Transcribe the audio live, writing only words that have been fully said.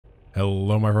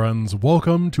Hello my friends,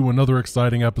 welcome to another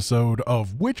exciting episode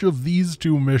of which of these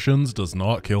two missions does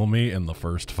not kill me in the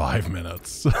first 5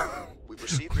 minutes.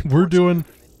 We're doing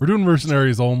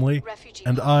Mercenaries only,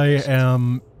 and I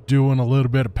am doing a little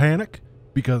bit of panic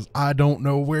because I don't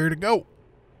know where to go.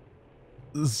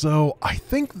 So I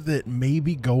think that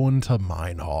maybe going to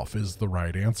Meinhof is the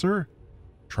right answer.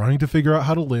 Trying to figure out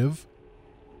how to live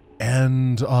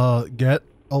and get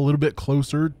a little bit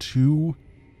closer to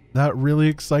that really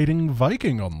exciting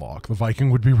Viking unlock. The Viking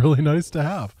would be really nice to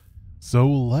have. So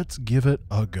let's give it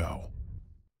a go.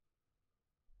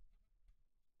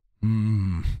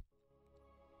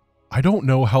 I don't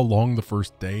know how long the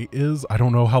first day is. I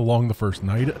don't know how long the first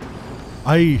night is.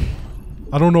 I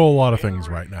don't know a lot of things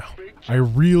right now. I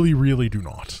really do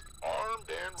not.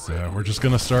 So we're just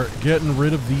gonna start getting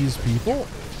rid of these people.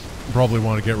 Probably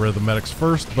want to get rid of the medics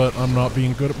first, but I'm not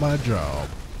being good at my job.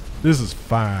 This is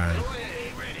fine.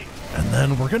 And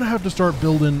then we're going to have to start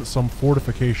building some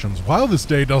fortifications. Wow, this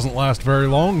day doesn't last very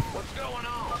long. What's going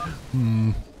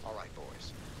on? All right,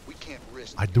 boys. We can't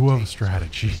risk I do have a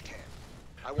strategy.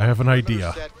 I have an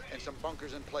idea. And some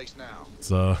bunkers in place now.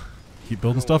 Let's keep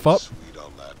building stuff up.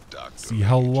 See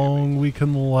how long we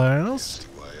can last.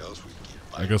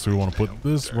 I guess we want to put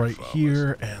this right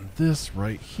here and this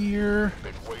right here.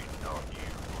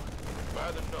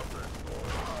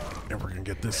 And we're going to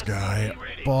get this guy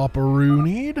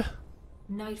bopperoonied.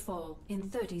 Nightfall in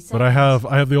 30 seconds. But I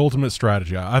have the ultimate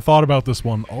strategy. I thought about this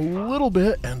one a little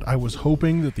bit, and I was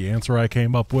hoping that the answer I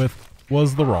came up with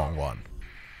was the wrong one.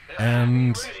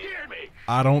 And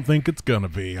I don't think it's gonna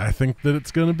be. I think that it's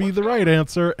gonna be the right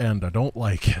answer, and I don't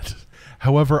like it.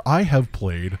 However, I have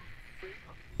played,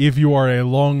 if you are a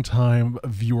long-time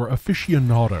viewer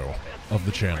aficionado of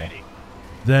the channel,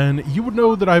 then you would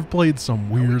know that I've played some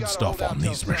weird stuff on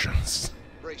these missions.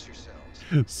 Brace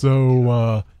yourselves.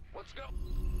 So,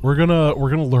 we're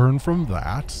gonna learn from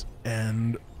that,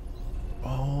 and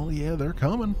oh yeah, they're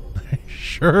coming. They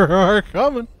sure are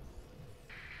coming.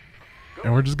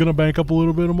 And we're just gonna bank up a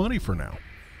little bit of money for now.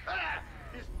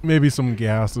 Maybe some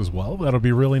gas as well. That'll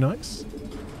be really nice.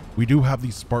 We do have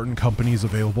these Spartan companies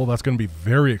available. That's gonna be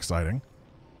very exciting.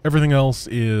 Everything else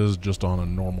is just on a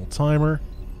normal timer.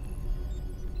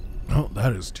 Oh,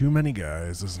 that is too many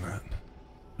guys, isn't it?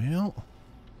 Well,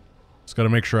 just got to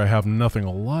make sure I have nothing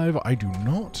alive. I do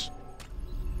not.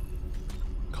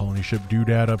 Colony ship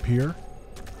doodad up here.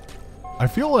 I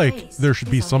feel like there should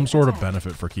be some sort of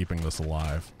benefit for keeping this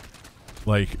alive.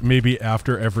 Like, maybe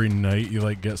after every night you,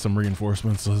 like, get some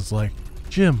reinforcements. So it's like,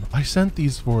 Jim, I sent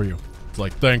these for you. It's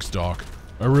like, thanks, Doc.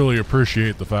 I really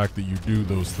appreciate the fact that you do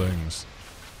those things.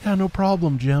 Yeah, no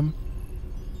problem, Jim.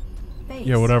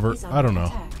 Yeah, whatever. I don't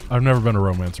know. I've never been a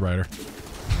romance writer.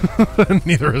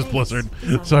 Neither has Blizzard,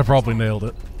 so I probably nailed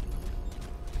it.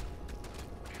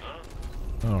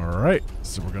 Alright,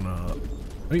 so we're gonna...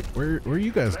 Wait, where are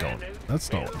you guys going?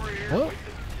 That's not... Well,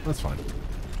 that's fine.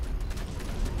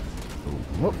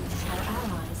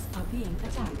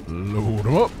 Load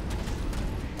them up.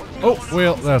 Oh,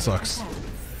 well, that sucks.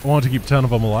 I wanted to keep 10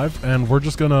 of them alive, and we're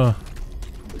just gonna...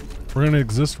 We're gonna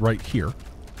exist right here.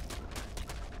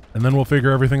 And then we'll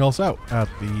figure everything else out at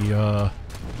the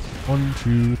 1,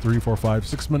 2, 3, 4, 5,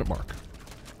 6 minute mark.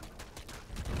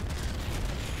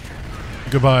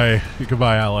 Goodbye,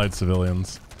 allied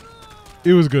civilians.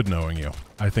 It was good knowing you.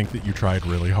 I think that you tried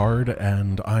really hard,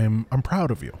 and I'm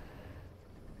proud of you.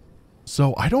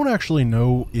 So I don't actually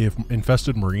know if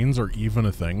infested marines are even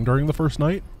a thing during the first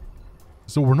night.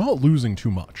 So we're not losing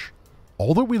too much.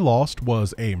 All that we lost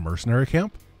was a mercenary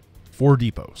camp, 4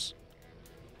 depots.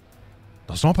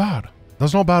 That's not bad.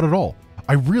 That's not bad at all.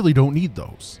 I really don't need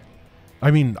those.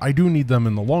 I mean, I do need them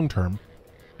in the long term.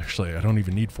 Actually, I don't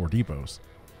even need 4 depots.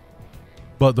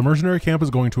 But the mercenary camp is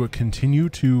going to continue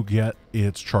to get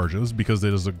its charges because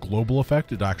it is a global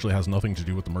effect. It actually has nothing to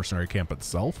do with the mercenary camp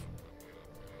itself.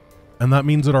 And that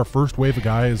means that our first wave of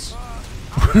guys...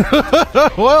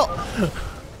 Well,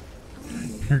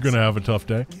 you're going to have a tough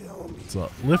day. So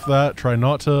lift that. Try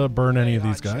not to burn any of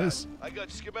these guys. I got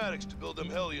schematics to build them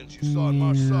hellions you saw in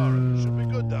Marsara. Should be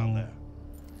good down there.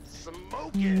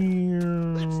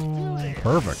 Smoking. Let's do it.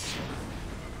 Perfect.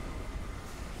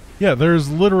 Yeah, there's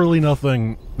literally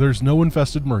nothing. There's no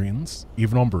infested marines,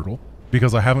 even on Brutal,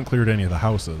 because I haven't cleared any of the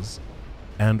houses.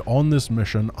 And on this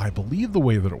mission, I believe the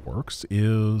way that it works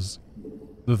is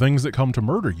the things that come to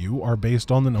murder you are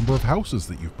based on the number of houses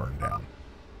that you've burned down.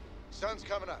 Sun's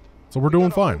coming up. So we're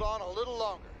doing fine. Hold on a little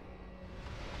longer.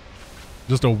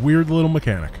 Just a weird little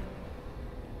mechanic.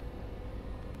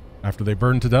 After they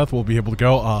burn to death, we'll be able to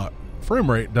go. Frame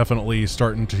rate definitely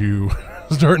starting to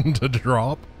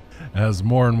drop as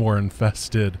more and more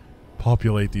infested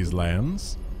populate these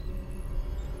lands.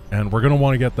 And we're going to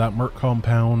want to get that Merc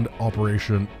compound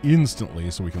operation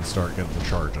instantly so we can start getting the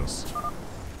charges.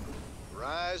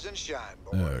 Rise and shine,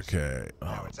 boys. Okay.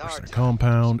 Now it's our Mercenary time.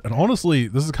 compound. And honestly,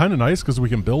 this is kind of nice because we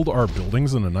can build our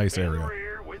buildings in a nice area.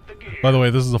 By the way,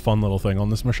 this is a fun little thing on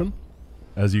this mission.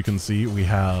 As you can see, we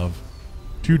have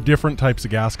 2 different types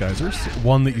of gas geysers.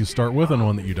 One that you start with and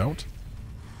one that you don't.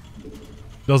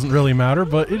 Doesn't really matter,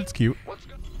 but it's cute.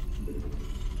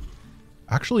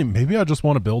 Actually, maybe I just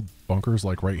want to build bunkers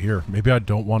like right here. Maybe I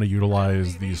don't want to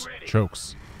utilize these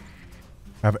chokes.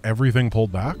 Have everything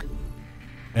pulled back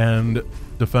and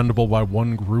defendable by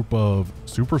one group of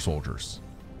super soldiers.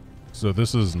 So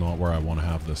this is not where I want to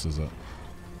have this, is it?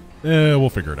 We'll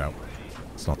figure it out.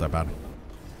 It's not that bad.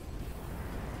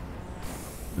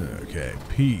 Okay,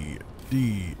 P,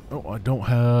 D. Oh, I don't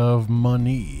have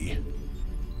money.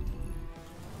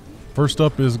 First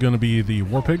up is going to be the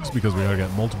war pigs because we gotta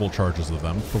get multiple charges of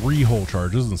them. 3 whole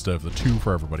charges instead of the 2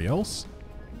 for everybody else.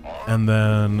 And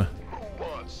then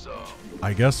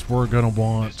I guess we're gonna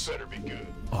want...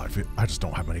 Oh, I just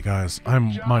don't have many guys.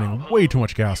 I'm mining way too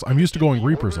much gas. I'm used to going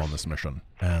Reapers on this mission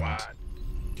and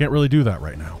can't really do that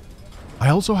right now. I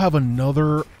also have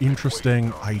another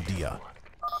interesting idea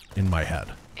in my head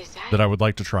that I would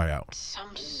like to try out.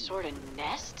 Some sort of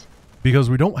nest? Because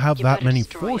we don't have You that better many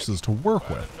destroy forces to work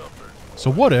with.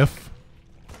 So what if...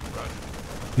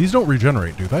 These don't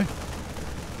regenerate, do they?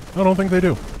 I don't think they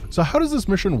do. So how does this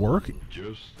mission work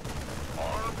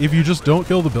if you just don't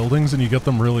kill the buildings and you get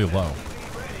them really low?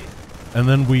 And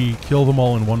then we kill them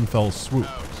all in one fell swoop.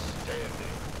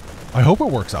 I hope it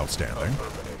works outstanding.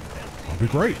 That'll be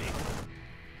great.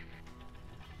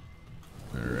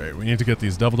 Alright, we need to get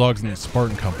these Devil Dogs and these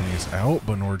Spartan companies out,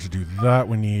 but in order to do that,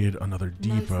 we need another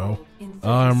depot.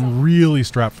 I'm really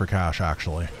strapped for cash,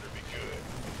 actually.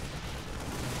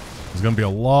 There's going to be a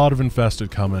lot of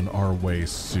infested coming our way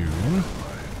soon.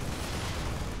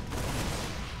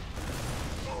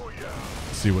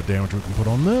 Let's see what damage we can put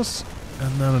on this.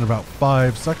 And then in about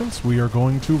 5 seconds, we are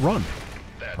going to run.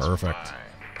 Perfect.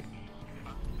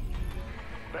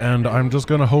 And I'm just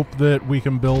going to hope that we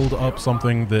can build up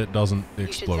something that doesn't explode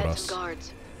You should set us. some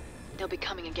guards. They'll be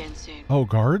coming again soon. Oh,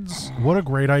 guards? What a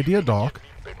great idea, Doc.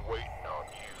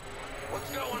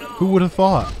 Who would have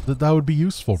thought that that would be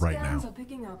useful right Scans now? are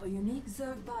picking up a unique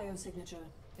Zerg biosignature.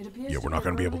 It appears Yeah, we're not be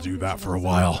gonna be able to do that for a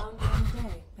invisible while. around the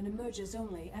day and emerges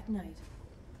only at night.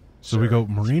 So we go If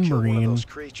you Marine, kill one of Marine those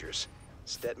creatures,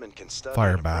 Stedman can study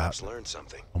Fire and perhaps bat. learn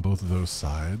something. on both of those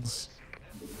sides.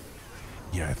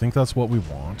 Yeah, I think that's what we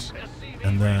want.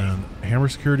 And then Hammer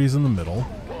Security's in the middle.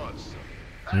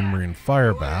 Marine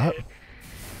Fire Bat.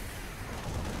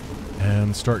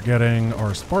 And start getting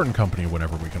our Spartan Company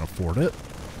whenever we can afford it.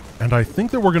 And I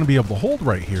think that we're going to be able to hold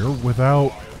right here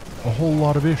without a whole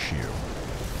lot of issue.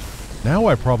 Now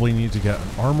I probably need to get an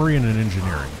armory and an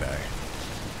engineering bay.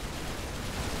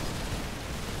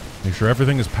 Make sure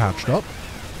everything is patched up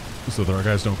so that our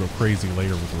guys don't go crazy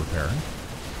later with the repairing.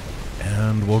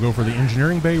 And we'll go for the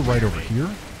engineering bay right over here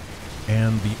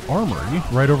and the armory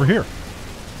right over here.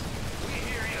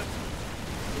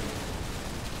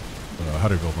 How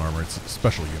do you build an armor? It's a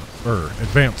special unit, or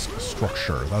advanced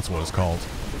structure. That's what it's called.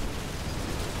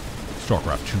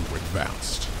 StarCraft 2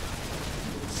 Advanced.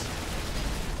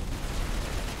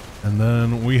 And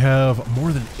then we have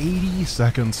more than 80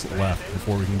 seconds left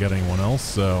before we can get anyone else,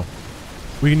 so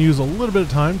we can use a little bit of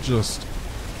time to just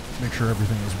make sure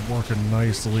everything is working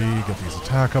nicely, get these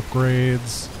attack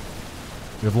upgrades.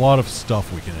 We have a lot of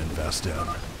stuff we can invest in.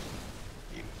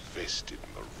 Invested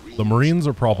Marines. The Marines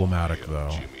are problematic, though,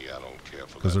 Jimmy, I don't care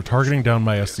for because that they're targeting down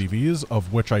my SCVs,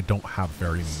 of which I don't have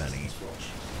very many.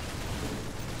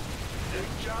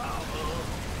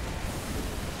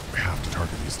 We have to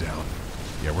target these down.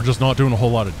 Yeah, we're just not doing a whole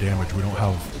lot of damage. We don't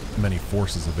have many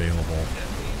forces available.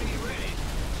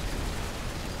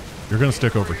 You're going to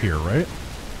stick over here, right?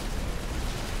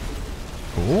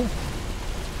 Cool.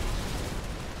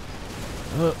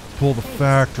 Pull the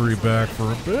factory back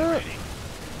for a bit.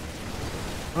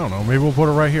 I don't know, maybe we'll put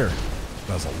it right here.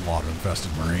 That's a lot of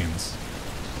infested Marines.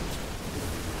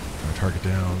 Gonna target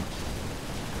down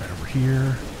right over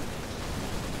here.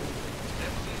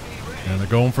 And they're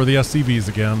going for the SCVs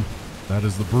again. That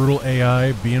is the brutal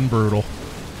AI being brutal.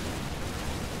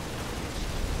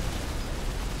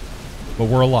 But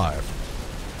we're alive.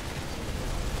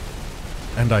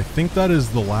 And I think that is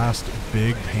the last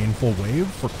big, painful wave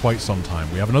for quite some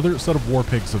time. We have another set of war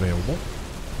pigs available.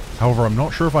 However, I'm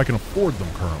not sure if I can afford them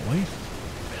currently.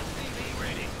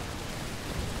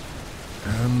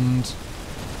 And...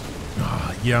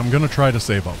 yeah, I'm going to try to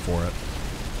save up for it.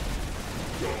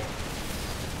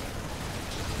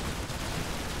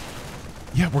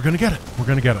 Yeah, we're gonna get it. We're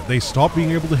gonna get it. They stopped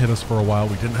being able to hit us for a while.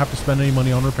 We didn't have to spend any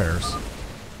money on repairs.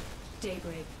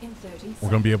 Daybreak in 30 We're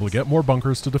gonna be able to get more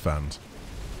bunkers to defend.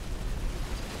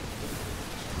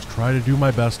 Just try to do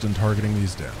my best in targeting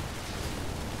these down.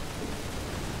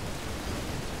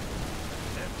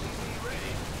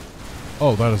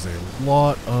 Oh, that is a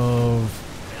lot of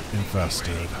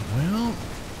infested. Well,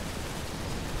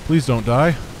 please don't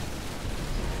die.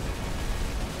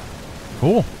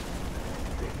 Cool.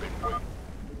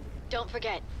 Don't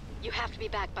forget, you have to be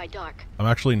back by dark. I'm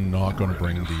actually not going to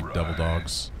bring the devil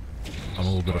dogs. I'm a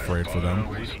little bit afraid for them.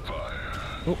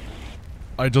 Oh.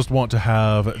 I just want to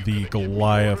have the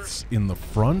Goliaths in the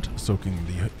front, soaking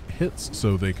the hits,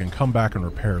 so they can come back and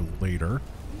repair later.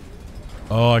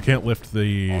 Oh, I can't lift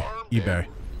the eBay.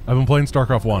 I've been playing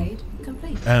StarCraft 1,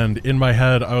 and in my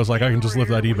head, I was like, I can just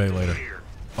lift that eBay later.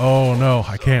 Oh no,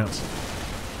 I can't.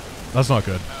 That's not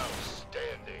good.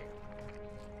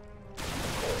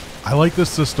 I like this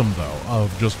system, though,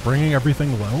 of just bringing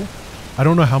everything low. I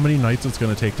don't know how many nights it's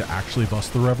going to take to actually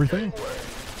bust through everything,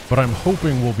 but I'm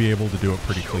hoping we'll be able to do it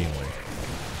pretty cleanly.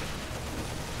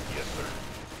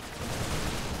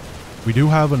 We do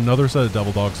have another set of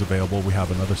Devil Dogs available. We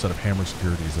have another set of Hammer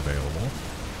Securities available.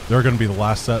 They're going to be the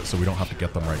last set, so we don't have to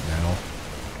get them right now.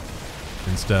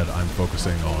 Instead, I'm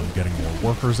focusing on getting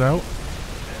more workers out.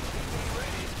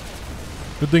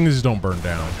 Good thing is these don't burn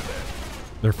down.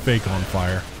 They're fake on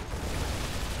fire.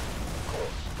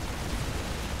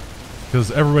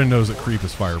 Because everybody knows that creep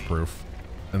is fireproof.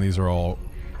 And these are all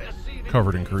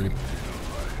covered in creep.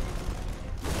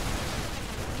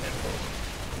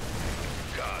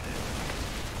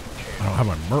 I don't have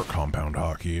my Merc compound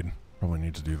hotkeyed. Probably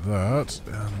need to do that.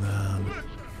 And then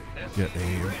get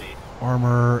a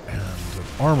armor and an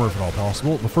armor if at all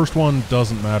possible. The first one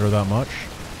doesn't matter that much.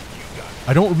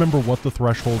 I don't remember what the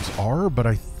thresholds are, but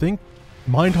I think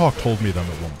Mindhawk told me them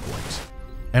at one point.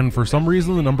 And for some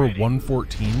reason the number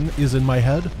 114 is in my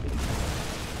head.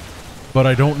 But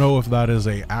I don't know if that is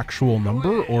an actual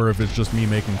number or if it's just me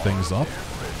making things up.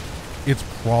 It's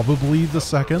probably the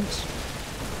second,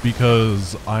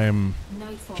 because I'm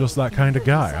just that kind of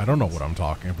guy. I don't know what I'm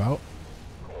talking about.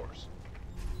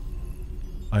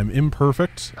 I'm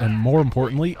imperfect and, more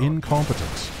importantly,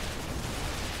 incompetent.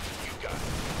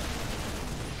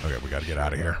 Okay, we gotta get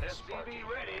out of here.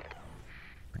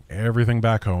 Bring everything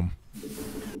back home.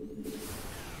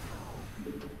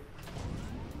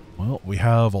 Well, we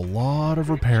have a lot of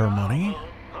repair money.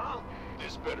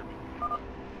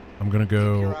 I'm gonna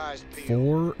go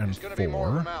 4 and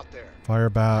 4. Fire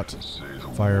bat,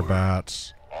 fire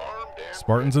bat.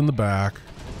 Spartans in the back.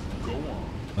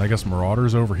 I guess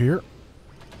Marauders over here.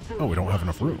 Oh, we don't have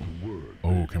enough room.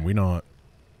 Oh, can we not?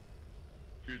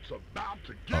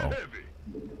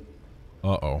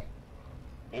 Uh-oh.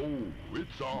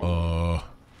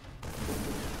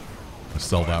 Let's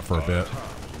sell that for a bit.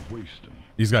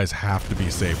 These guys have to be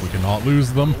safe. We cannot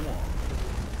lose them.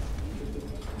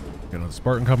 Get another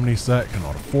Spartan Company set.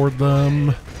 Cannot afford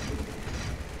them.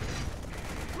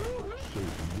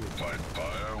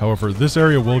 However, this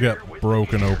area will get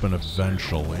broken open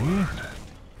eventually.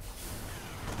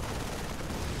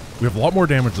 We have a lot more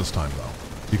damage this time, though.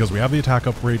 Because we have the attack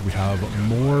upgrade, we have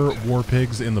more war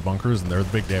pigs in the bunkers, and they're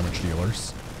the big damage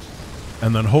dealers.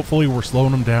 And then hopefully we're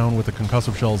slowing them down with the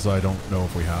concussive shells that I don't know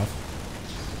if we have.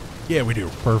 Yeah, we do.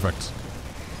 Perfect.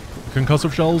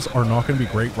 Concussive shells are not going to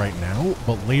be great right now,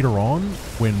 but later on,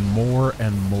 when more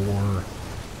and more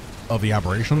of the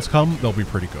aberrations come, they'll be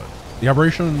pretty good. The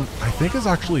aberration, I think, is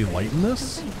actually light in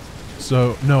this.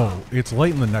 So, no, it's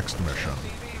light in the next mission.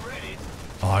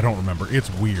 Oh, I don't remember. It's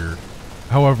weird.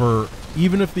 However,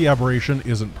 even if the aberration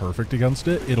isn't perfect against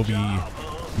it, it'll be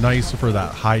nice for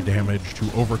that high damage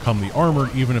to overcome the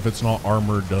armored, even if it's not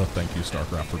armored. Thank you,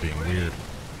 StarCraft, for being weird.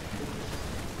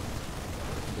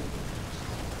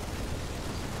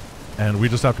 And we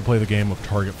just have to play the game of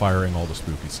target firing all the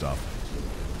spooky stuff.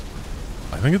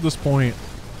 I think at this point,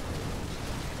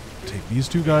 take these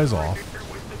two guys off.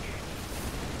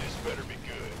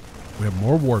 We have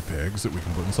more war pigs that we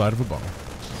can put inside of a bunk.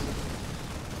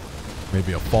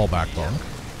 Maybe a fallback bunk.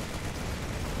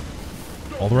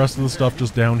 All the rest of the stuff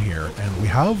just down here. And we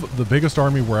have the biggest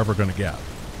army we're ever going to get.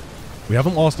 We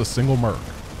haven't lost a single merc.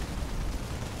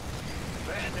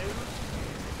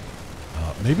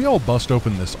 Maybe I'll bust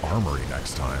open this armory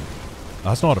next time.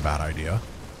 That's not a bad idea.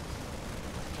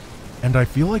 And I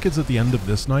feel like it's at the end of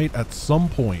this night. At some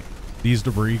point, these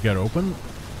debris get open.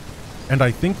 And I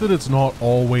think that it's not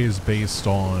always based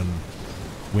on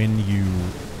when you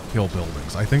kill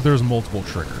buildings. I think there's multiple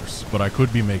triggers, but I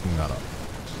could be making that up.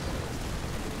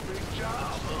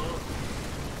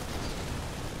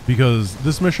 Because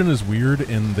this mission is weird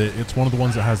in that it's one of the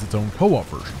ones that has its own co-op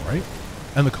version, right?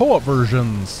 And the co-op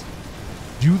versions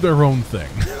do their own thing.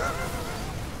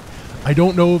 I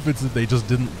don't know if it's that they just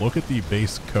didn't look at the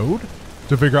base code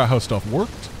to figure out how stuff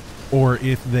worked, or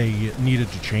if they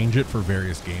needed to change it for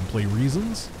various gameplay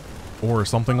reasons, or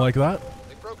something like that.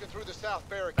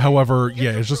 However,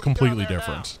 yeah, it's just completely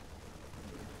different.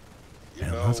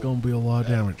 And that's going to be a lot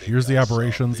of damage. Here's the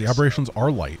aberrations. The aberrations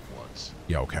are light.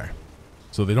 Yeah, okay.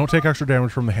 So they don't take extra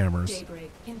damage from the hammers,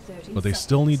 but they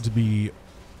still need to be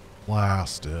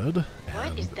blasted.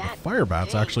 And the fire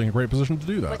bat's actually in a great position to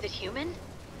do that. Was it human?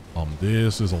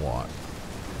 This is a lot.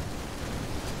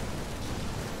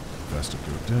 Best to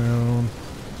go down.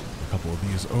 A couple of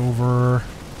these over.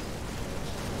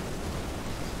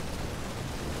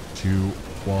 2,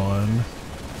 1.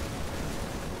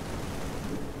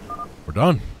 We're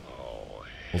done. Oh,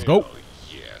 let's go.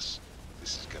 Yes.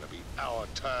 This is gonna be our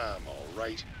time, all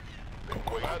right.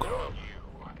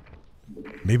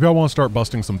 Maybe I want to start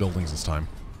busting some buildings this time.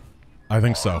 I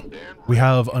think so. We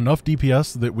have enough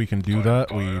DPS that we can do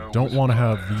that. We don't want to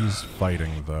have these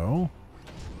fighting, though.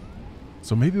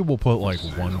 So maybe we'll put, like,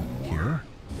 one here.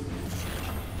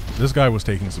 This guy was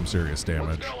taking some serious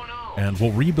damage. And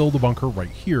we'll rebuild the bunker right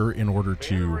here in order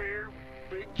to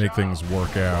make things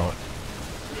work out.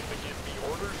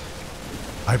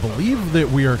 I believe that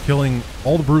we are killing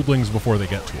all the broodlings before they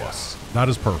get to us. That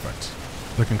is perfect.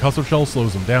 The concussive shell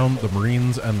slows them down. The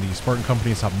Marines and the Spartan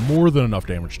companies have more than enough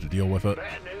damage to deal with it.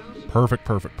 Perfect,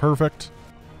 perfect, perfect.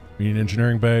 We need an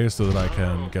engineering bay so that I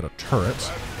can get a turret.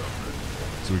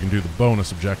 So we can do the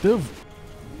bonus objective.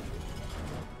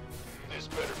 This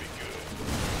better be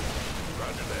good.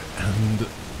 Roger that. And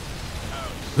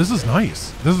this is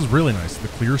nice. This is really nice. The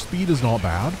clear speed is not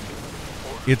bad.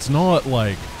 It's not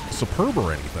like superb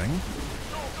or anything,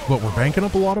 but we're banking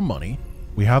up a lot of money.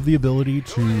 We have the ability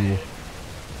to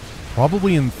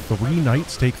probably in 3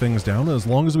 nights take things down. As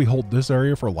long as we hold this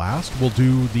area for last, we'll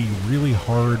do the really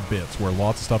hard bits where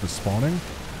lots of stuff is spawning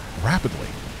rapidly.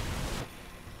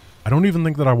 I don't even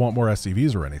think that I want more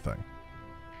SCVs or anything.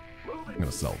 I'm going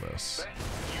to sell this.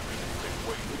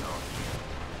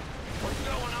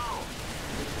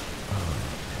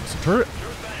 It's a turret.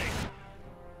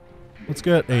 Let's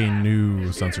get a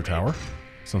new sensor tower.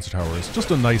 Sensor tower is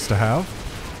just a nice to have.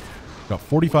 Got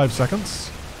 45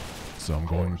 seconds. So I'm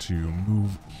going to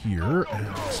move here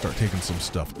and start taking some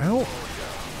stuff out.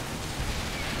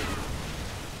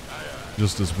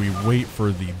 Just as we wait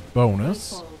for the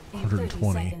bonus.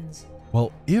 120.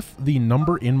 Well, if the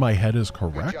number in my head is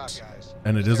correct,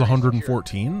 and it is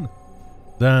 114,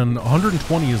 then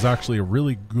 120 is actually a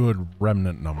really good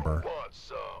remnant number.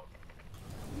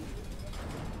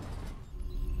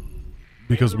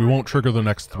 Because we won't trigger the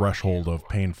next threshold of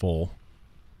painful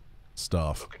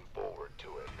stuff.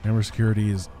 Hammer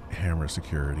securities, hammer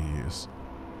securities.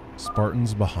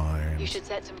 Spartans behind. You should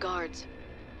set some guards.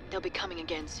 They'll be coming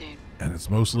again soon. And it's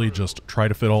mostly just try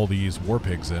to fit all these war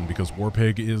pigs in, because war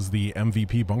pig is the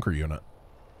MVP bunker unit.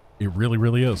 It really,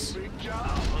 really is.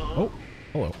 Oh,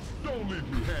 hello. Don't leave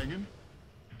me hanging.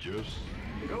 Just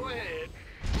go ahead.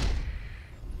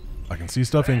 I can see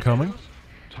stuff incoming.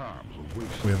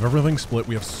 We have everything split.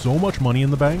 We have so much money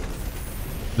in the bank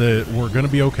that we're going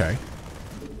to be okay.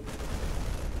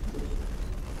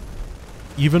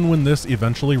 Even when this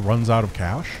eventually runs out of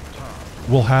cash,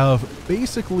 we'll have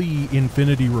basically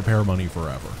infinity repair money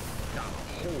forever.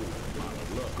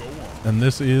 And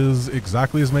this is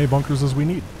exactly as many bunkers as we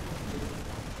need.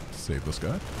 Save this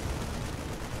guy.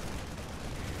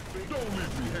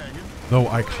 Though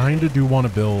I kind of do want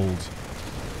to build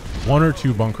 1 or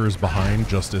 2 bunkers behind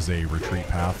just as a retreat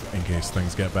path in case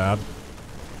things get bad.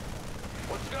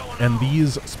 And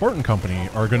these Spartan company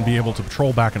are going to be able to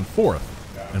patrol back and forth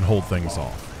and hold things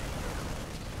off.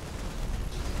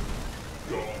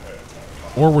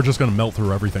 Or we're just going to melt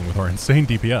through everything with our insane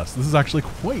DPS. This is actually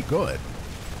quite good.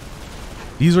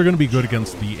 These are going to be good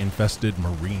against the infested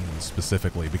Marines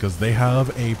specifically, because they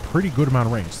have a pretty good amount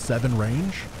of range. 7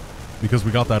 range, because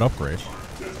we got that upgrade.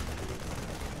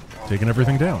 Taking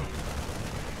everything down.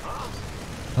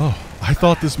 Oh, I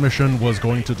thought this mission was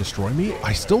going to destroy me.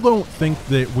 I still don't think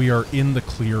that we are in the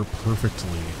clear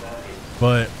perfectly,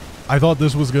 but I thought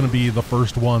this was going to be the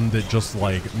first one that just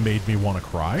like made me want to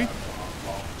cry.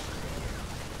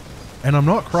 And I'm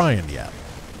not crying yet.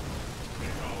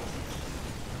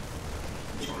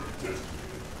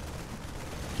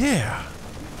 Yeah.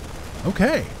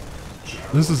 Okay.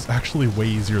 This is actually way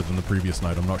easier than the previous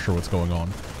night. I'm not sure what's going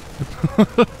on.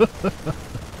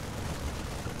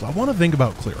 So I want to think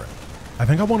about clearing. I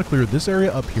think I want to clear this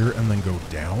area up here and then go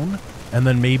down. And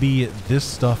then maybe this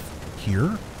stuff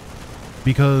here.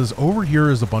 because over here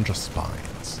is a bunch of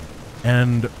spines,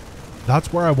 and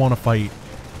that's where I want to fight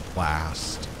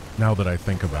last, now that I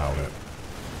think about it.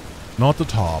 Not the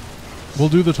top. We'll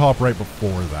do the top right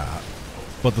before that.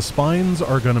 But the spines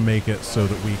are going to make it so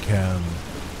that we can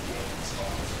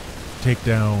take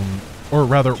down, or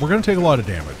rather, we're going to take a lot of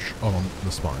damage on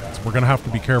the spines. We're going to have to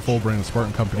be careful bringing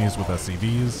Spartan companies with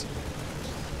SCVs,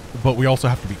 but we also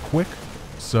have to be quick.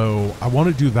 So I want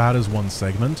to do that as one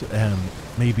segment, and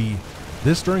maybe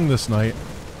this during this night,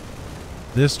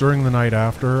 this during the night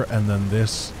after, and then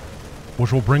this,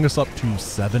 which will bring us up to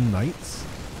 7 nights.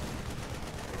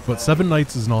 But 7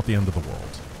 nights is not the end of the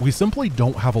world. We simply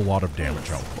don't have a lot of damage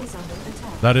output.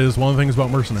 That is one of the things about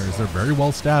Mercenaries. They're very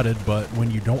well statted, but when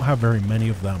you don't have very many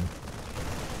of them,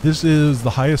 this is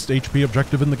the highest HP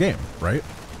objective in the game, right?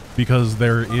 Because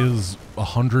there is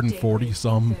 140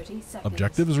 some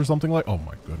objectives or something like. Oh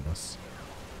my goodness.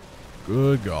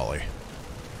 Good golly.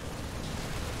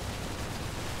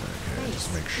 Okay,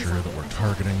 just make sure that we're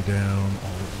targeting down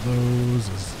all of those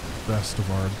as best of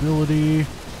our ability.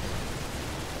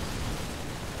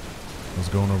 I was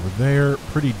going over there,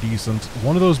 pretty decent.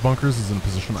 One of those bunkers is in a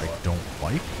position I don't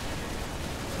like.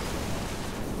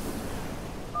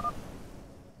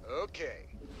 Okay.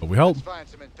 But we held. Let's find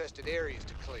some infested areas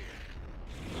to clear.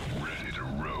 Ready to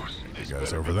roast. You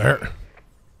guys over there.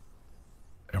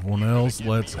 Everyone else,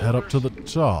 let's head up to the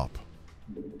top.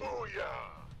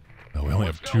 Now we only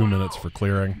have 2 minutes for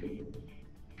clearing.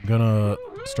 I'm gonna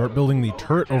start building the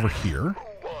turret over here.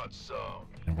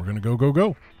 And we're gonna go, go,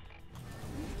 go.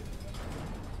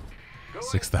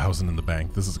 6,000 in the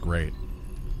bank. This is great.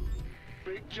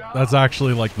 That's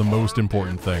actually like the most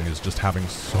important thing, is just having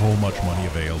so much money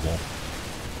available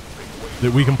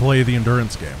that we can play the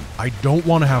endurance game. I don't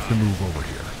want to have to move over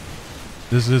here.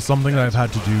 This is something that I've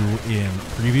had to do in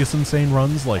previous insane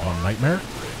runs, like on Nightmare.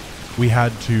 We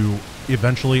had to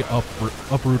eventually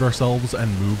uproot ourselves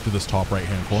and move to this top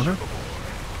right-hand corner.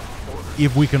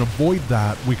 If we can avoid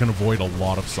that, we can avoid a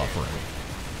lot of suffering.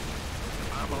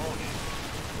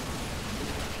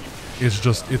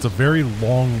 It's a very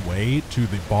long way to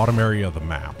the bottom area of the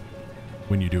map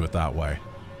when you do it that way.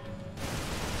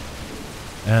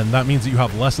 And that means that you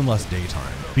have less and less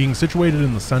daytime. Being situated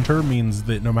in the center means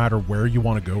that no matter where you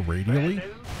want to go radially,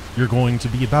 you're going to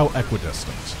be about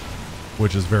equidistant,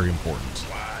 which is very important.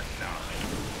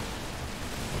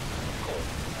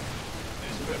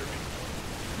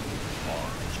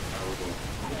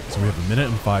 So we have 1 minute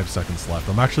and 5 seconds left.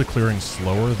 I'm actually clearing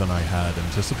slower than I had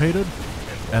anticipated,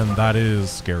 and that is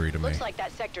scary to me. Looks like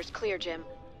that sector's clear, Jim.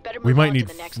 Better move We might on need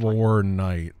to the next one. 4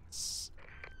 nights.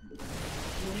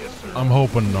 I'm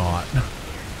hoping not.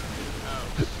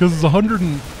 Because it's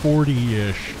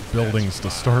 140-ish buildings to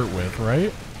start with,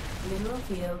 right? Mineral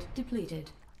field depleted.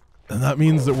 And that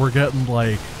means that we're getting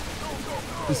like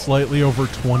slightly over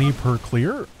 20 per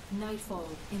clear? Nightfall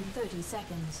in 30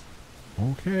 seconds.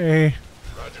 Okay.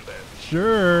 Roger that.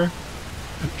 Sure.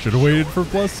 Should have waited for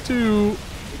 +2.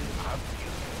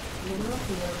 Mineral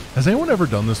field. Has anyone ever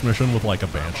done this mission with like a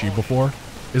Banshee before?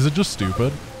 Is it just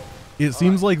stupid? It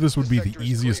seems like this would be the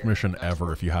easiest mission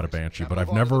ever if you had a Banshee, but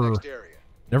I've never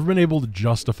been able to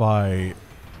justify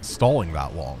stalling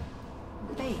that long.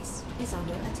 Base is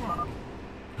under attack.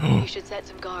 You should set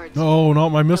some guards. No, not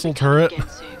my missile They'll be coming turret. again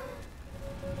soon.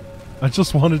 I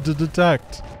just wanted to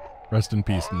detect. Rest in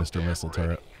peace, Mr. Missile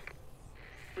Turret.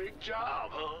 Big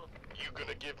job, huh? You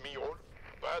gonna give me orders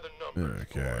by the numbers?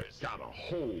 Okay. Boys. Got a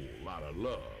whole lot of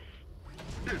love.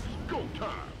 It's go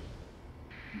time.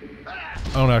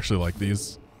 I don't actually like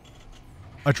these.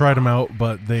 I tried them out,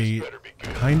 but they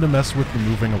kind of mess with the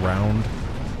moving around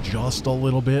just a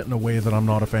little bit in a way that I'm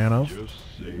not a fan of.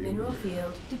 Mineral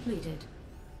field depleted.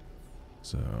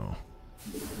 So,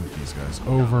 put these guys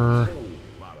over.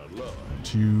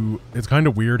 It's kind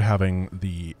of weird having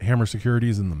the hammer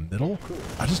securities in the middle.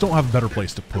 I just don't have a better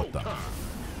place to put them.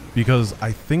 Because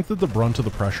I think that the brunt of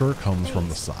the pressure comes from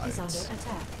the Base is under sides.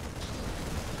 attack.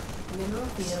 Mineral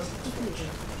field depleted.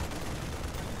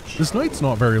 This night's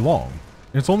not very long.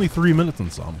 It's only 3 minutes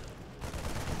and some.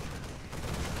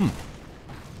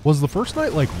 Was the first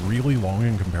night like really long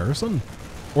in comparison?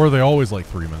 Or are they always like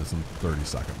 3 minutes and 30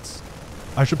 seconds?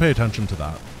 I should pay attention to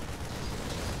that.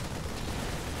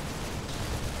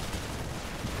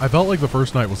 I felt like the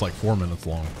first night was like 4 minutes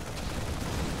long.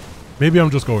 Maybe I'm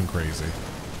just going crazy.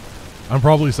 I'm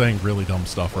probably saying really dumb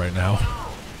stuff right now.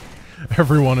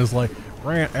 Everyone is like,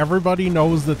 Grant, everybody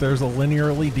knows that there's a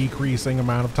linearly decreasing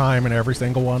amount of time in every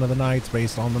single one of the nights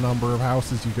based on the number of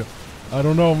houses you go. I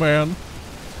don't know, man.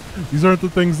 These aren't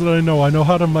the things that I know. I know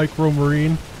how to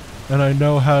micro-marine, and I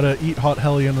know how to eat hot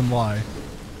hellion and lie.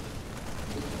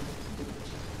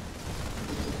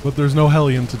 But there's no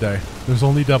Hellion today. There's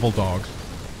only Devil Dog.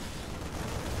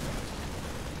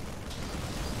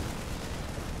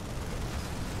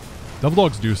 Devil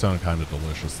Dogs do sound kind of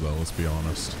delicious, though, let's be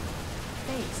honest.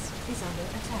 Base is under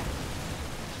attack.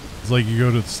 It's like you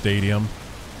go to the stadium,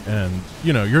 and,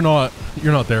 you know, you're not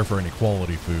there for any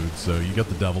quality food, so you get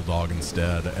the Devil Dog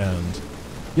instead, and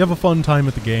you have a fun time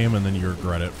at the game, and then you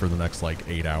regret it for the next, like,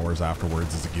 8 hours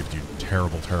afterwards as it gives you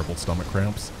terrible, terrible stomach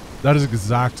cramps. That is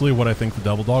exactly what I think the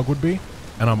Devil Dog would be,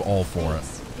 and I'm all for it.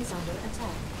 Base is under attack.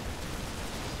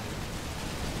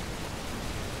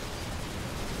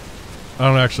 I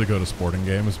don't actually go to sporting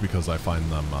games because I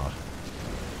find them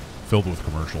filled with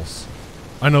commercials.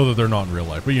 I know that they're not in real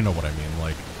life, but you know what I mean.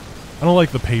 Like, I don't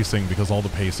like the pacing because all the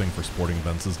pacing for sporting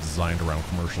events is designed around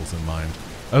commercials in mind,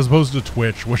 as opposed to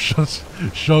Twitch, which just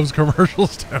shoves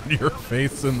commercials down your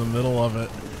face in the middle of it,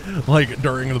 like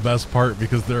during the best part,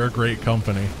 because they're a great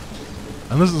company.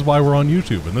 And this is why we're on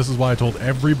YouTube, and this is why I told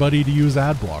everybody to use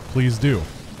AdBlock. Please do.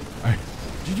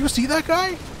 Did you see that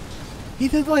guy? He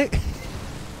did like...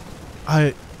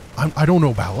 I don't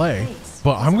know ballet,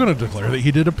 but I'm going to declare that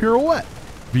he did a pirouette.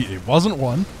 It wasn't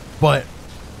one, but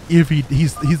if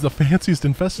he's the fanciest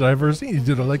infested I've ever seen. He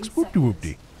did a like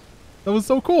swoop-de-whoop-de. That was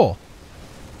so cool.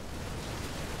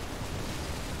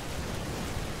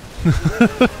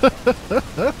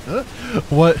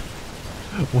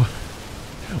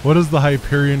 What is the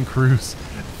Hyperion crew's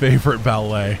favorite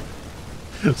ballet?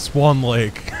 Swan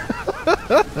Lake.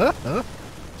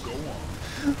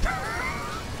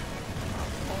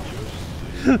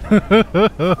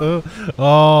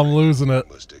 Oh, I'm losing it.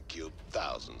 Must have killed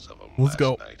thousands of them Let's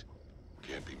go. night.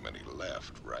 Can't be many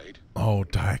left, right? Oh,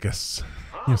 Digus.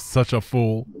 You're such a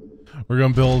fool. We're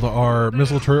going to build our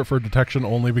missile turret for detection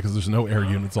only because there's no air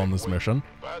units on this mission.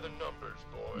 By the numbers,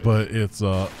 boys. But it's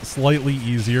slightly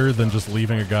easier than just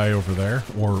leaving a guy over there.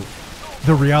 Or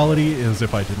the reality is,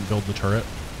 if I didn't build the turret,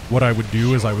 what I would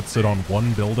do is I would sit on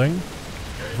one building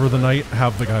for the night,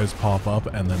 have the guys pop up,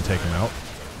 and then take them out.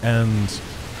 And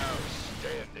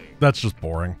that's just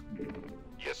boring.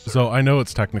 So I know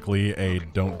it's technically a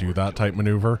don't do that type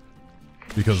maneuver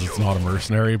because it's not a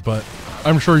mercenary, but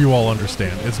I'm sure you all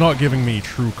understand. It's not giving me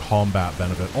true combat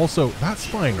benefit. Also, that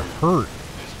spine hurt.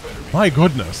 My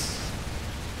goodness.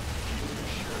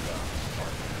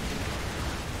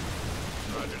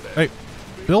 Hey,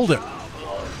 build it.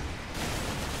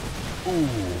 Ooh.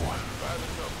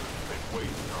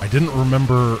 I didn't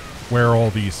remember where all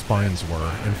these spines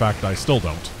were. In fact, I still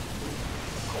don't.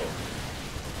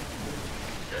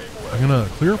 I'm gonna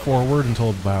clear forward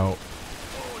until about,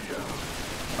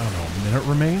 I don't know, a minute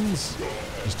remains.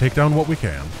 Just take down what we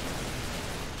can.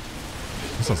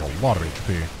 This has a lot of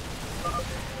HP.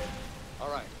 All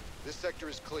right, this sector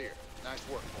is clear. Nice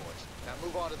work, boys. Now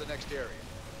move on to the next area.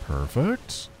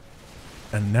 Perfect.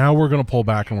 And now we're gonna pull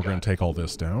back and we're gonna take all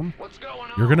this down.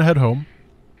 You're gonna head home.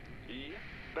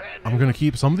 I'm going to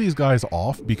keep some of these guys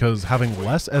off because having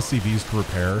less SCVs to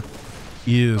repair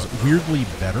is weirdly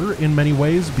better in many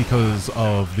ways because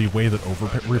of the way that over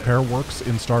repair works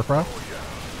in StarCraft.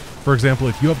 For example,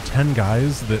 if you have 10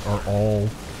 guys that are all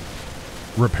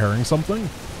repairing something,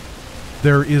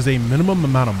 there is a minimum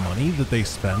amount of money that they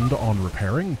spend on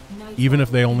repairing, even if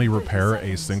they only repair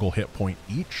a single hit point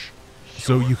each.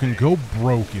 So you can go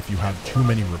broke if you have too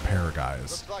many repair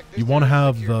guys. You want to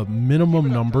have the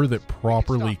minimum number that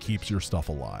properly keeps your stuff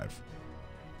alive.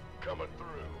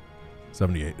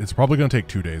 78. It's probably going to take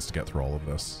 2 days to get through all of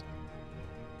this.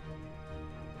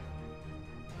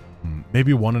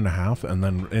 Maybe 1.5, and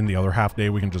then in the other half day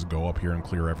we can just go up here and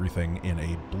clear everything in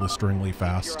a blisteringly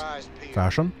fast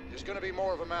fashion. There's going to be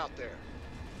more of them out there.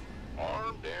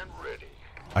 Armed and ready.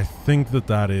 I think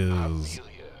that is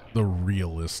the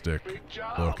realistic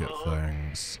look at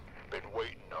things. Been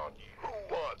waiting on you.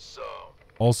 Who wants some?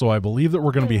 Also, I believe that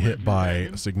we're going to be hit by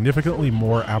significantly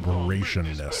more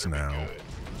aberrationness now.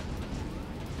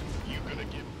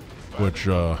 Which,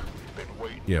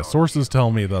 yeah, sources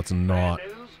tell me that's not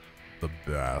the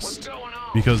best.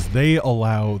 Because they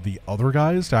allow the other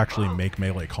guys to actually make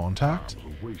melee contact.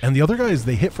 And the other guys,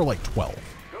 they hit for like 12.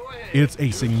 It's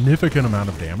a significant amount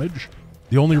of damage.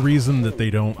 The only reason that they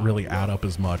don't really add up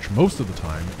as much most of the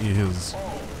time is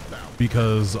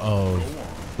because of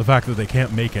the fact that they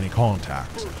can't make any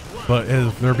contact. But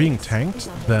if they're being tanked,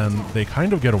 then they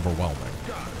kind of get overwhelming.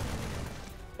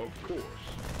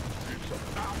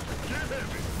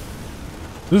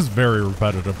 This is very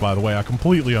repetitive, by the way. I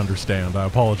completely understand. I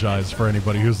apologize for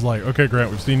anybody who's like, okay,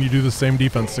 Grant, we've seen you do the same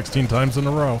defense 16 times in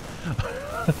a row.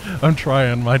 I'm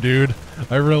trying, my dude.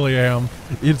 I really am.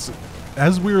 It's...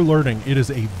 As we're learning, it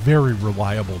is a very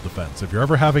reliable defense. If you're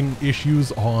ever having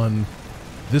issues on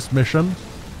this mission,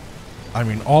 I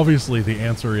mean, obviously the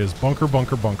answer is bunker,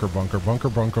 bunker, bunker, bunker, bunker,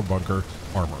 bunker, bunker,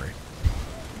 armory.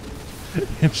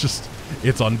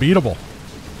 It's unbeatable.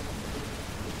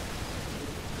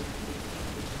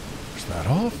 Push that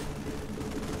off.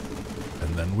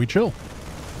 And then we chill.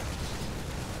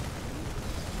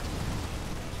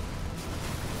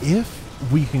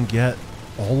 If we can get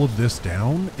all of this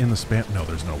down in the span... No,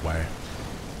 there's no way.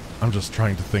 I'm just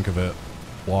trying to think of it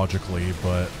logically,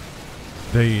 but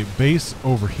the base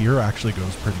over here actually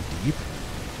goes pretty deep.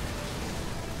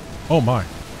 Oh my.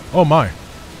 Oh my.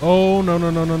 Oh, no, no,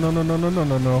 no, no, no, no, no, no, no,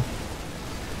 no, no.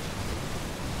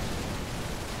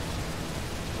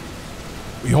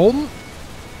 We holding?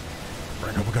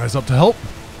 Bring a couple guys up to help.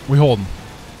 We holding.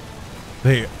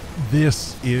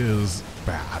 This is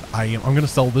bad. I'm going to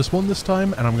sell this one this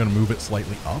time, and I'm going to move it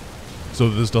slightly up so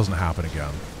that this doesn't happen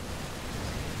again.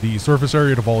 The surface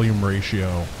area to volume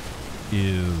ratio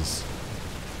is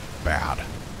bad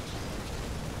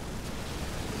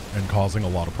and causing a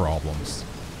lot of problems.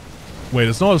 Wait,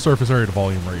 it's not a surface area to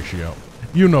volume ratio.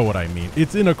 You know what I mean.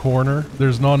 It's in a corner.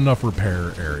 There's not enough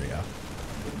repair area.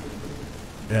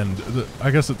 And I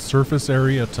guess it's surface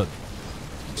area to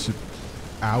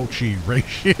ouchie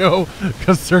ratio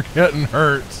because they're getting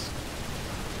hurt.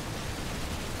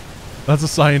 That's a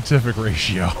scientific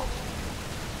ratio.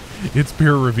 It's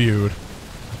peer reviewed.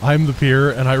 I'm the peer,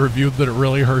 and I reviewed that it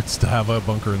really hurts to have a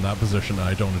bunker in that position, and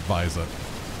I don't advise it.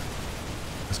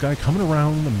 This guy coming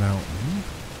around the mountain.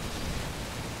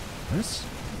 Nice.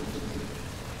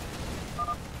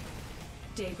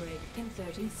 Daybreak in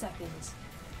 30 seconds.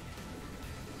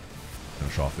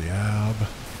 Finish off the ab.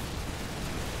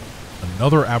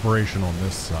 Another aberration on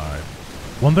this side.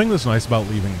 One thing that's nice about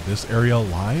leaving this area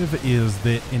alive is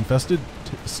that infested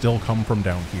still come from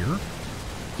down here.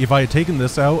 If I had taken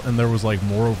this out and there was like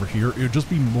more over here, it would just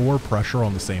be more pressure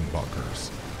on the same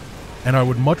bunkers. And I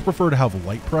would much prefer to have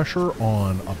light pressure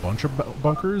on a bunch of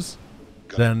bunkers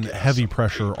than heavy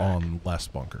pressure on less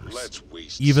bunkers.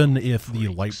 Even if the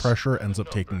light pressure ends up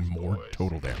taking more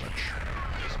total damage.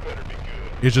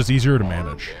 It's just easier to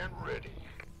manage.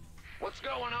 What's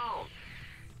going on?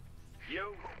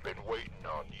 You've been waiting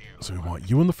on you. So we want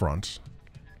you in the front.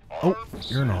 Oh,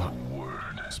 you're not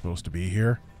supposed to be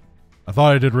here. I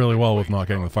thought I did really well with not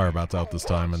getting the fire bats out this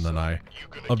time, and then I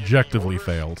objectively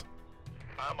failed.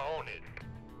 I'm on it.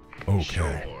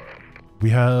 Okay.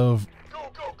 We have...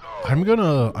 I'm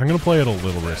gonna play it a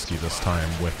little risky this time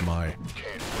with my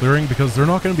clearing, because they're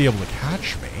not gonna be able to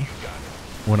catch me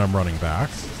when I'm running back.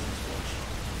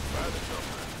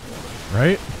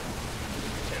 Right?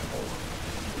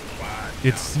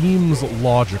 It seems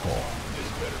logical.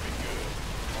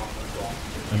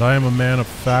 And I am a man of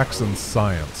facts and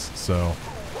science, so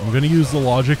I'm going to use the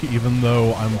logic even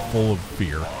though I'm full of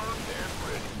fear.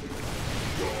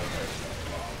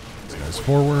 These guys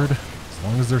forward. As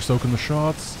long as they're soaking the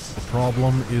shots, the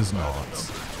problem is knots.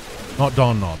 Not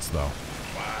Dawn knots, though.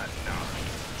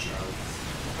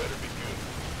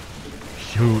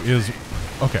 Who is...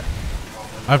 Okay.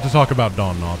 I have to talk about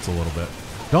Dawn Knotts a little bit.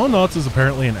 Dawn Knotts is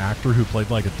apparently an actor who played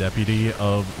like a deputy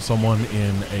of someone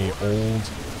in a old,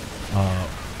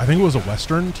 I think it was a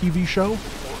Western TV show.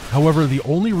 However, the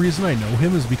only reason I know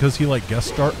him is because he like guest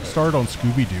starred on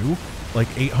Scooby-Doo like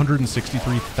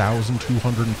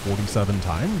 863,247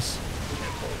 times.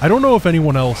 I don't know if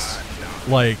anyone else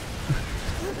like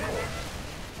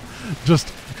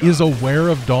just is aware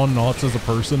of Dawn Knotts as a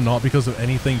person, not because of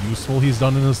anything useful he's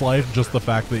done in his life, just the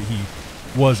fact that he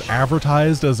was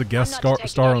advertised as a guest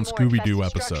star on Scooby-Doo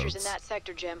episodes. In that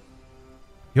sector, Jim.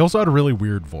 He also had a really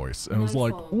weird voice, and was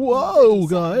like, whoa,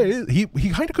 guys. He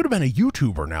kind of could have been a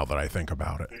YouTuber now that I think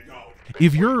about it.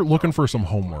 If you're looking for some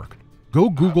homework, go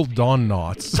Google Dawn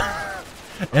Knotts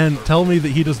and tell me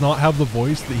that he does not have the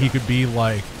voice that he could be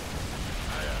like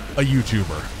a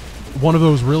YouTuber. One of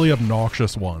those really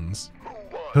obnoxious ones.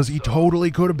 Because he totally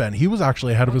could have been. He was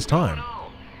actually ahead of his time.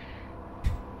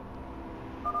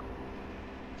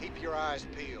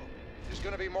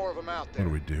 Gonna be more of them out there.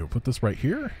 What do we do? Put this right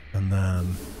here, and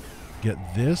then get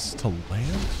this to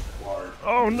land.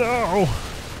 Oh no!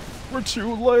 We're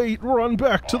too late! Run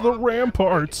back to the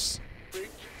ramparts!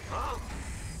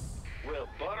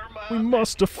 We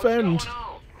must defend!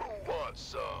 Who wants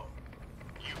some?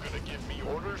 You gonna give me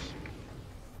orders?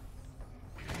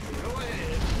 Go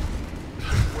ahead.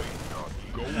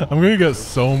 I'm gonna get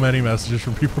so many messages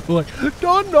from people who are like,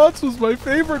 Dawn Knotts was my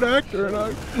favorite actor, and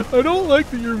I don't like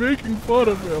that you're making fun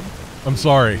of him. I'm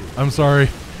sorry,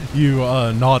 you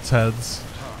Knotts heads.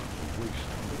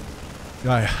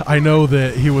 I know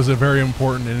that he was a very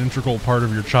important and integral part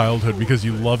of your childhood because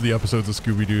you love the episodes of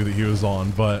Scooby-Doo that he was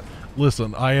on, but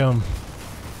listen, I am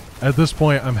At this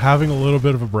point, I'm having a little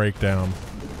bit of a breakdown.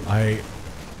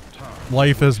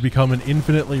 Life has become an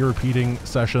infinitely repeating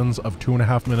sessions of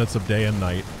 2.5 minutes of day and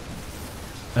night.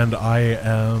 And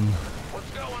I'm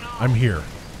here.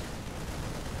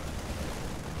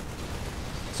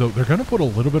 So they're going to put a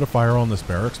little bit of fire on this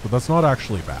barracks, but that's not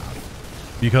actually bad.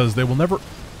 Because they will never...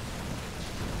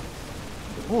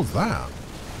 What was that?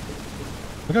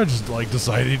 The guy just, like,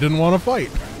 decided he didn't want to fight.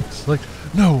 It's like,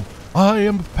 no, I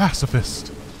am a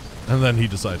pacifist. And then he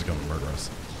decided to come and murder us.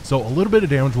 So a little bit of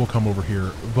damage will come over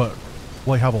here, but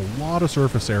we'll have a lot of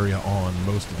surface area on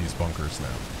most of these bunkers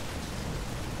now.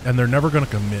 And they're never going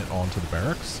to commit onto the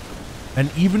barracks. And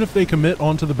even if they commit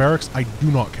onto the barracks, I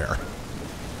do not care.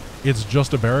 It's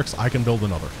just a barracks. I can build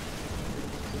another.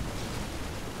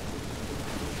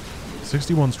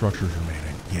 61 structures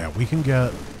remaining. Yeah, we can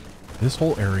get this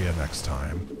whole area next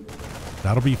time.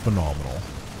 That'll be phenomenal.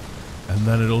 And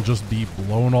then it'll just be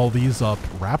blowing all these up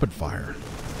rapid fire.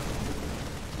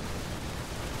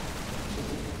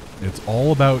 It's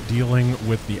all about dealing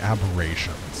with the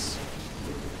aberrations.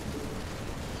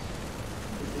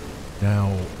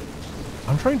 Now,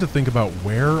 I'm trying to think about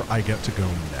where I get to go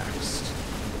next.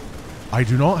 I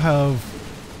don't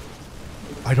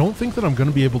think that I'm going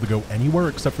to be able to go anywhere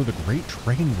except for the Great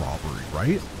Train Robbery,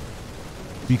 right?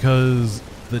 Because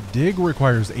the dig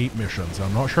requires 8 missions.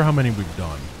 I'm not sure how many we've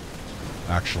done,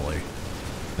 actually,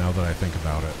 now that I think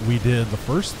about it. We did the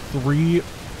first 3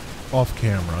 off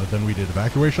camera, then we did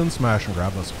Evacuation, Smash and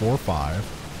Grab, that's 4 or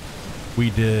 5. We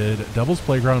did Devil's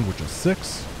Playground, which is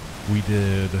 6. We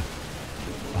did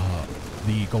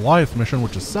the Goliath mission,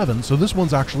 which is 7, so this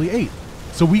one's actually 8.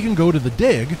 So we can go to the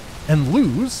dig and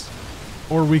lose,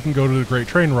 or we can go to the Great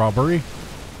Train Robbery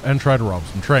and try to rob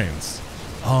some trains.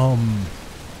 So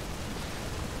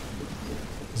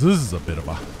this is a bit of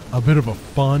a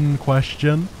fun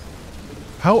question.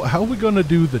 How are we gonna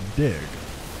do the dig?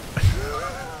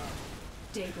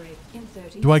 Daybreak in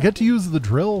 30 Do I get to use the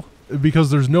drill? Because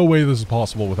there's no way this is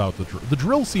possible without the drill. The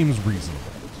drill seems reasonable.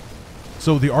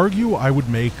 So the argue I would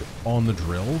make on the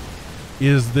drill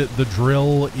is that the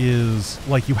drill is,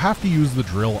 like, you have to use the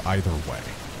drill either way.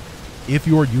 If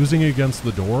you are using it against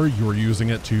the door, you are using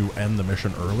it to end the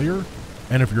mission earlier.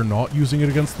 And if you're not using it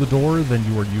against the door, then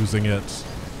you are using it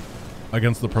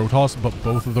against the Protoss, but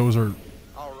both of those are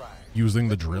using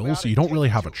the drill, so you don't really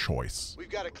have a choice. We've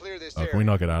got to clear this Can we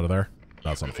not get out of there?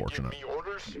 That's unfortunate. Give me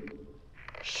orders?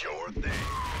 Sure thing.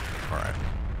 Alright.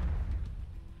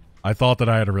 I thought that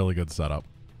I had a really good setup.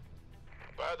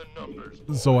 By the numbers.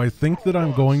 So I think that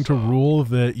I'm going to rule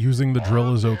that using the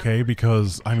drill is okay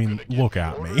because, I mean, look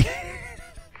at me.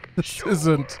 This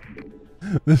isn't...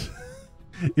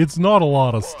 It's not a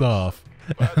lot of stuff.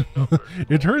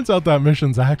 It turns out that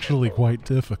mission's actually quite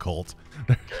difficult.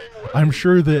 I'm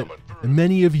sure that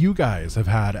many of you guys have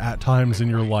had, at times in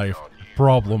your life,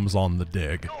 problems on the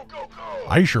dig.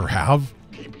 I sure have.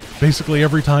 Basically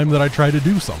every time that I try to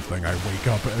do something, I wake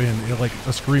up in like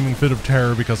a screaming fit of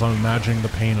terror because I'm imagining the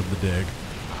pain of the dig.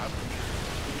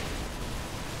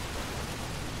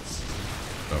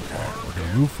 Okay, we're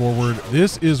going to move forward.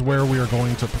 This is where we are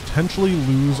going to potentially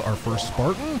lose our first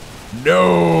Spartan.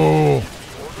 No!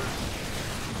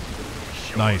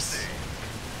 Nice.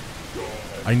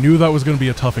 I knew that was going to be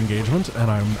a tough engagement,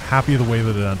 and I'm happy the way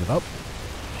that it ended up.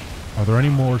 Are there any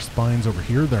more spines over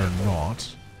here? There are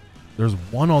not. There's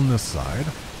one on this side,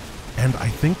 and I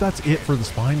think that's it for the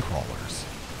spine crawlers.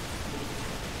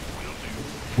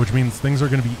 Which means things are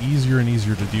going to be easier and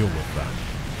easier to deal with then.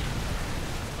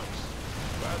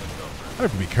 I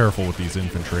have to be careful with these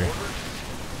infantry.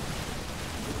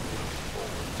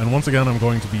 And once again, I'm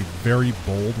going to be very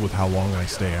bold with how long I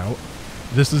stay out.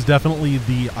 This is definitely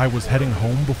the I was heading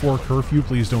home before curfew,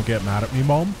 please don't get mad at me,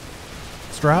 Mom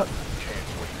strat.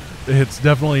 It's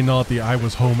definitely not the I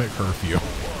was home at curfew.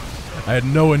 I had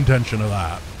no intention of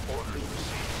that.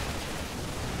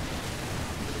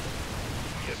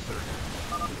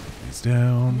 He's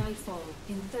down. Nightfall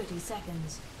in 30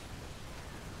 seconds.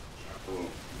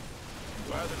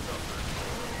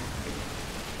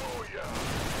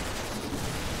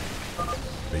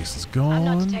 Base is I'm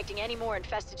not gone. detecting any more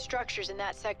infested structures in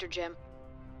that sector, Jim.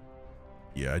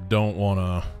 Yeah, I don't want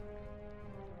to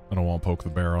poke the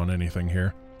bear on anything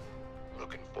here.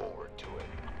 Looking forward to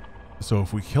it. So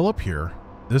if we kill up here,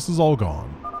 this is all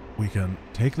gone. We can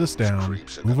take this down,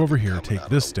 move over here, take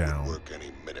this down.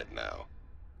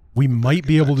 We might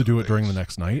be able to do it during the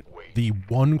next night. The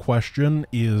one question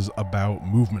is about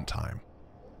movement time,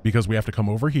 because we have to come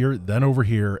over here,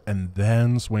 and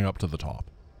then swing up to the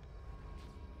top.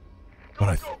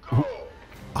 But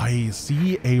I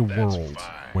see a world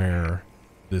where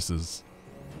this is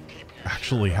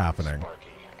actually happening.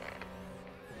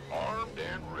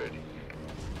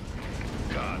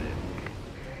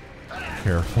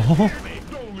 careful.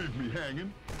 Don't leave me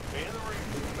hanging. And the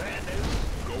reason for that is,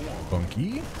 go on.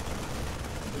 Bunky?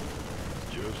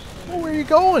 Just Oh, where are you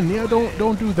going? Yeah,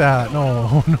 don't do that.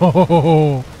 No,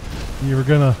 no. We're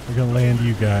gonna land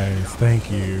you guys.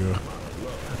 Thank you.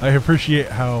 I appreciate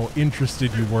how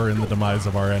interested you were in the demise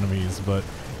of our enemies, but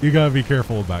you gotta be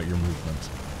careful about your movement.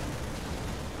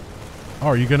 Oh,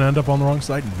 are you gonna end up on the wrong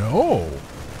side? No.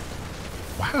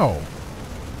 Wow.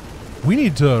 We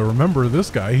need to remember this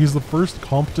guy. He's the first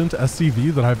competent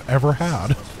SCV that I've ever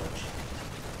had.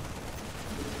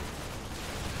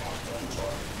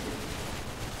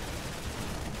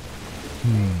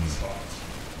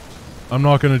 I'm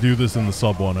not gonna do this in the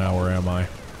sub 1 hour, am I?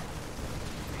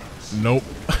 Nope.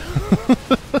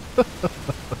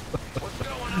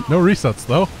 No resets,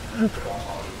 though.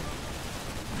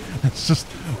 It's just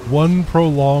one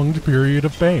prolonged period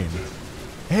of pain.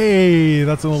 Hey,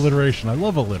 that's an alliteration. I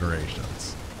love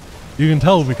alliterations. You can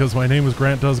tell because my name is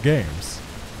Grant Does Games.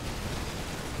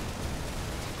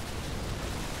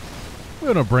 I'm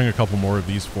gonna bring a couple more of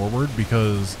these forward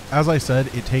because, as I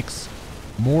said, it takes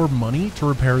more money to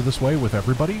repair this way with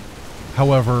everybody.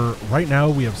 However, right now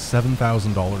we have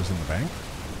 $7,000 in the bank,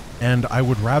 and I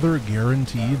would rather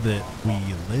guarantee that we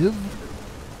live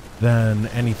than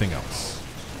anything else.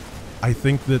 I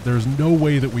think that there's no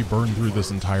way that we burn through this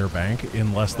entire bank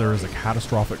unless there is a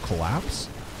catastrophic collapse,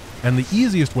 and the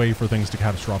easiest way for things to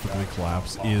catastrophically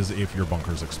collapse is if your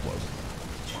bunkers explode.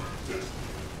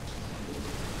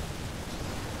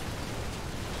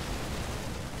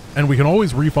 And we can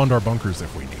always refund our bunkers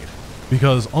if we need.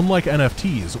 Because unlike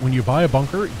NFTs, when you buy a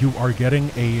bunker, you are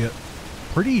getting a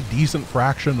pretty decent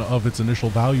fraction of its initial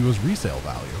value as resale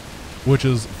value, which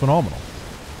is phenomenal.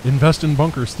 Invest in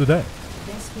bunkers today.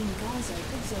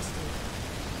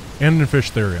 And in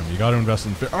Fish Therium. You gotta invest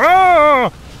in fish. Ah!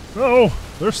 No!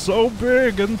 They're so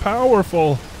big and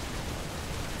powerful.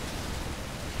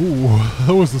 Ooh,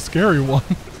 that was a scary one.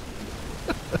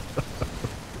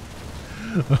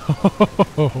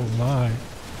 Oh my.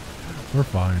 We're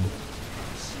fine.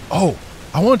 Oh,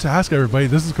 I wanted to ask everybody,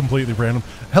 this is completely random.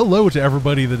 Hello to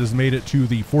everybody that has made it to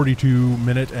the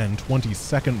 42-minute and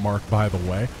 20-second mark, by the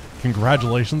way.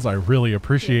 Congratulations, I really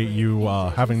appreciate you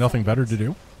having nothing better to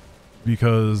do,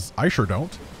 because I sure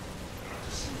don't.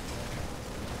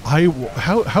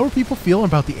 How are people feeling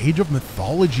about the Age of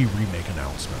Mythology remake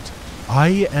announcement?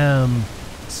 I am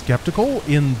skeptical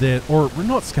in that, or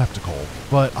not skeptical,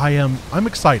 but I'm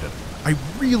excited. I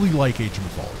really like Age of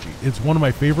Mythology. It's one of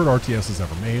my favorite RTSs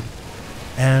ever made,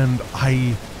 and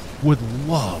I would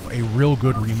love a real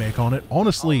good remake on it.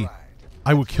 Honestly,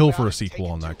 I would kill for a sequel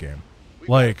on that game.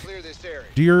 Like,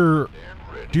 dear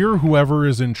whoever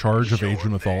is in charge of Age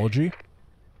of Mythology,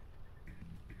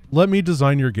 let me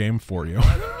design your game for you.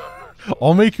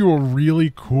 I'll make you a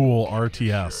really cool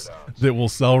RTS that will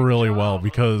sell really well,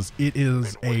 because it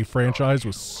is a franchise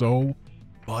with so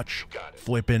much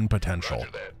flippin' potential.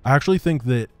 I actually think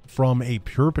that from a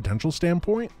pure potential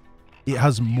standpoint, it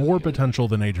has more potential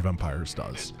than Age of Empires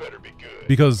does.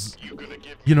 Because,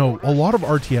 you know, a lot of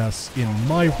RTS, in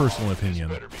my personal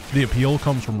opinion, the appeal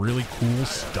comes from really cool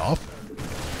stuff.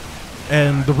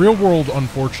 And the real world,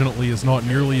 unfortunately, is not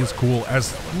nearly as cool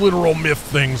as literal myth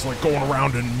things like going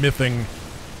around and mything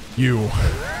you.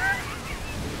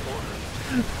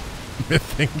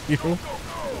 Mything you.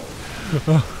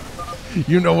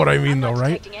 You know what I mean, though,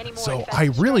 right? So I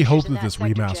really hope that this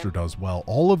remaster does well.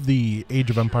 All of the Age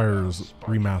of Empires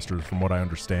remasters, from what I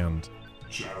understand,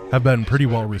 have been pretty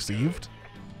well received.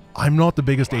 I'm not the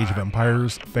biggest Age of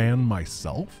Empires fan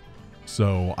myself,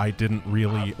 so I didn't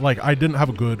really, I didn't have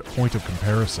a good point of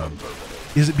comparison.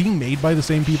 Is it being made by the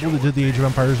same people that did the Age of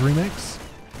Empires remakes?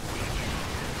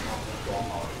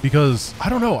 Because, I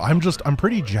don't know, I'm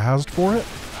pretty jazzed for it,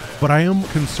 but I am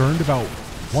concerned about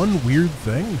one weird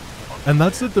thing. And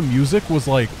that's that the music was,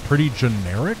 pretty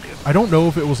generic. I don't know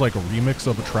if it was, a remix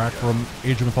of a track from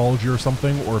Age of Mythology or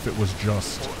something, or if it was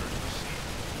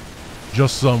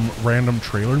just some random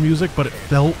trailer music, but it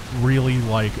felt really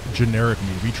like generic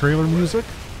movie trailer music.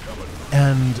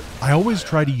 And I always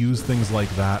try to use things like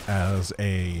that as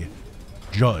a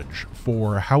judge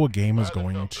for how a game is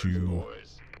going to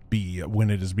be when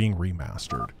it is being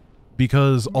remastered.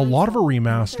 Because a lot of a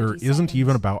remaster isn't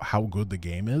even about how good the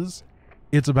game is.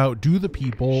 It's about, do the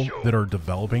people that are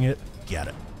developing it get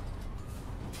it?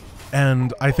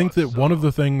 And I think that one of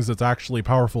the things that's actually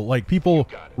powerful, people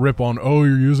rip on, oh,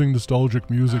 you're using nostalgic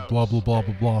music, blah, blah, blah,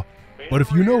 blah, blah. But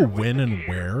if you know when and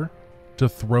where to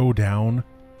throw down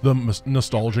the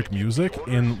nostalgic music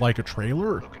in, a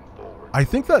trailer, I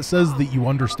think that says that you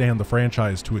understand the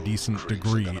franchise to a decent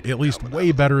degree, at least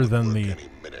way better than the,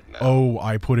 oh,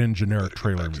 I put in generic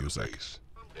trailer music.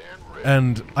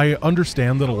 And I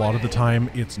understand that a lot of the time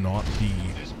it's not the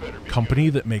company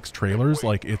that makes trailers,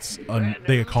 like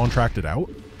they contract it out.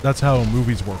 That's how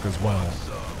movies work as well.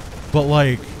 But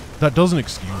like, that doesn't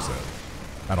excuse it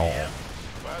at all.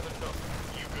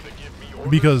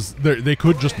 Because they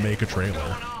could just make a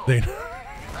trailer.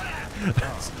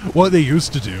 That's what they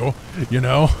used to do, you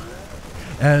know?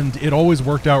 And it always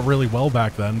worked out really well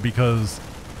back then because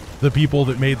the people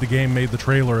that made the game made the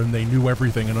trailer and they knew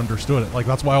everything and understood it. Like,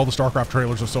 that's why all the StarCraft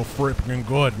trailers are so frippin'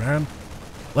 good, man.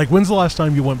 Like, when's the last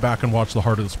time you went back and watched the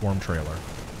Heart of the Swarm trailer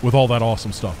with all that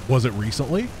awesome stuff? Was it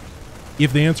recently?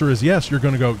 If the answer is yes, you're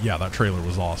going to go, yeah, that trailer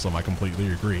was awesome. I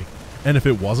completely agree. And if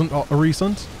it wasn't a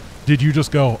recent, did you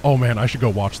just go, oh man, I should go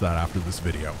watch that after this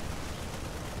video?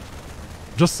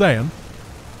 Just saying.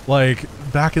 Like,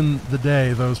 back in the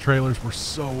day, those trailers were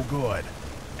so good.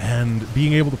 And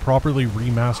being able to properly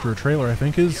remaster a trailer, I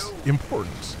think, is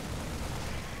important.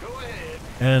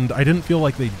 And I didn't feel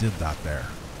like they did that there.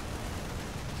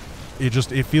 It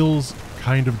feels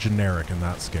kind of generic, and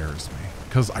that scares me.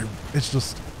 Because it's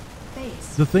just...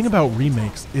 The thing about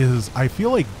remakes is I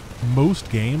feel like most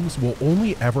games will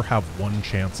only ever have one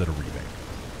chance at a remake.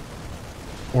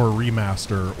 Or a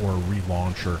remaster, or a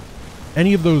relaunch, or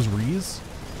any of those re's.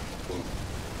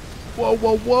 Whoa,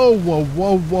 whoa, whoa, whoa,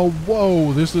 whoa, whoa,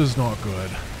 whoa. This is not good.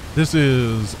 This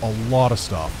is a lot of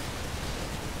stuff.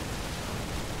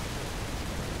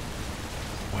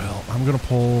 Well, I'm going to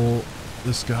pull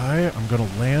this guy. I'm going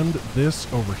to land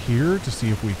this over here to see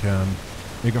if we can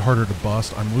make it harder to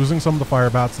bust. I'm losing some of the fire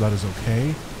bats. That is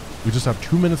okay. We just have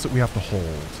 2 minutes that we have to hold.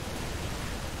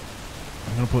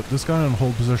 I'm going to put this guy in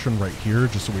hold position right here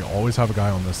just so we always have a guy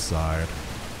on this side.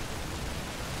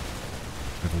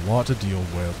 We have a lot to deal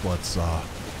with. Let's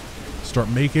start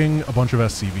making a bunch of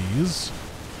SCVs.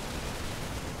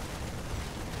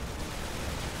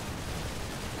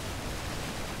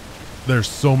 There's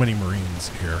so many Marines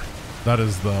here. That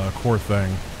is the core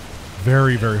thing.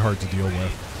 Very, very hard to deal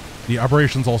with. The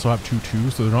aberrations also have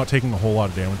 2/2, so they're not taking a whole lot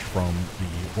of damage from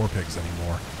the war pigs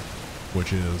anymore,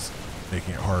 which is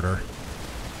making it harder.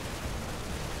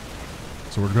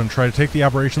 So we're going to try to take the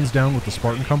aberrations down with the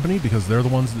Spartan Company because they're the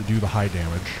ones that do the high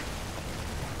damage.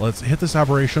 Let's hit this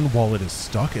aberration while it is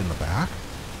stuck in the back.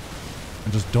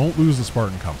 And just don't lose the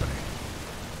Spartan Company.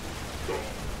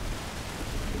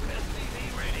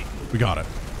 We got it.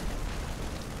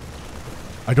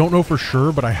 I don't know for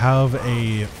sure, but I have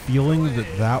a feeling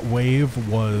that that wave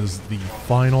was the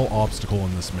final obstacle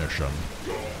in this mission.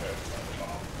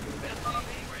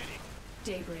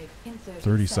 Daybreak in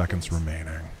 30 seconds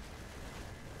remaining.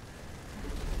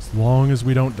 As long as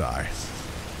we don't die.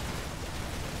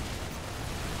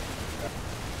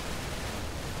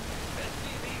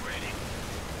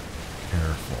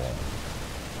 Careful.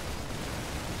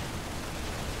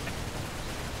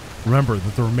 Remember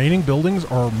that the remaining buildings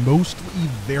are mostly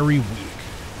very weak.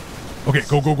 Okay,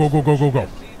 go, go, go, go, go, go, go.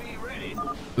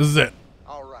 This is it.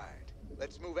 All right,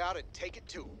 let's move out and take it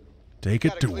to them. Take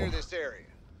it to Clear them. this area.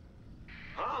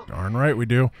 Darn right we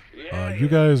do. You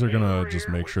guys are gonna just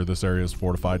make sure this area is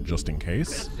fortified just in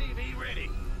case.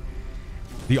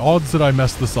 The odds that I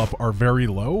mess this up are very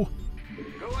low,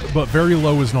 but very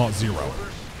low is not zero.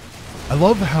 I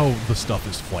love how the stuff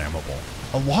is flammable.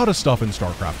 A lot of stuff in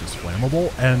StarCraft is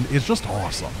flammable, and it's just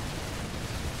awesome.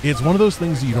 It's one of those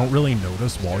things you don't really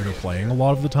notice while you're playing a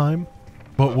lot of the time,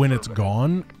 but when it's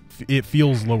gone, it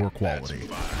feels lower quality.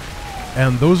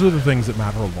 And those are the things that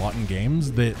matter a lot in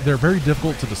games, that they're very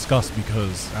difficult to discuss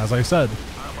because, as I said,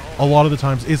 a lot of the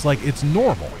times it's like it's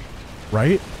normal,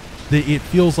 right? It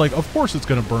feels like, of course it's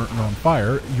going to burn on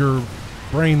fire. Your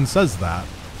brain says that,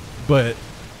 but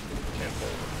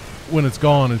when it's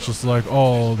gone, it's just like,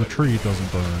 oh, the tree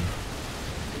doesn't burn.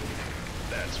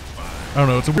 I don't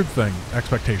know, it's a weird thing,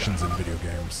 expectations in video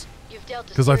games.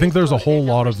 Because I think there's a whole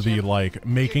lot of the, like,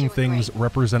 making things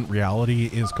represent reality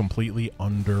is completely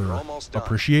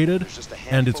underappreciated,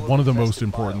 and it's one of the most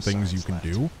important things you can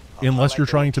do, unless you're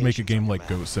trying to make a game like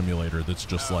Goat Simulator that's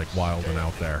just, like, wild and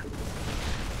out there.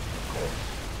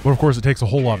 But of course, it takes a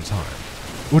whole lot of time,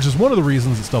 which is one of the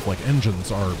reasons that stuff like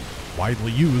engines are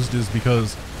widely used, is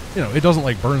because, you know, it doesn't,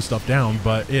 like, burn stuff down,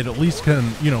 but it at least can,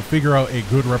 you know, figure out a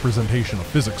good representation of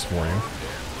physics for you,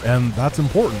 and that's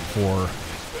important for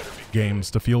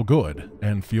games to feel good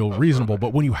and feel reasonable.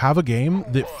 But when you have a game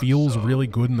that feels really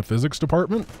good in the physics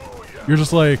department, you're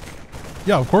just like,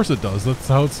 yeah, of course it does. That's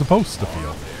how it's supposed to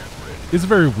feel. It's a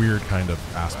very weird kind of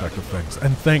aspect of things.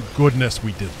 And thank goodness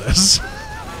we did this.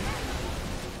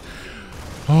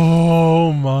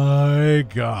 Oh my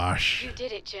gosh. You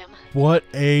did it, Jim. What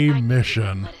a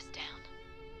mission. Let us down.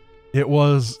 It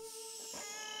was...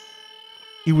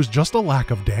 it was just a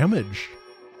lack of damage.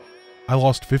 I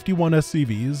lost 51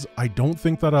 SCVs. I don't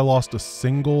think that I lost a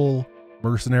single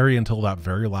mercenary until that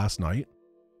very last night.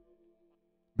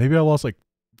 Maybe I lost like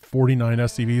 49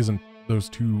 SCVs and those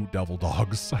 2 devil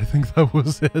dogs. I think that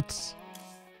was it.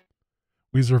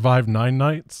 We survived 9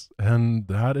 nights, and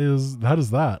that is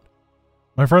that.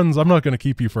 My friends, I'm not going to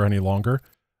keep you for any longer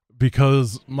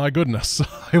because, my goodness,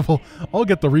 I'll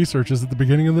get the researches at the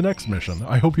beginning of the next mission.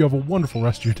 I hope you have a wonderful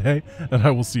rest of your day, and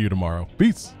I will see you tomorrow.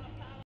 Peace.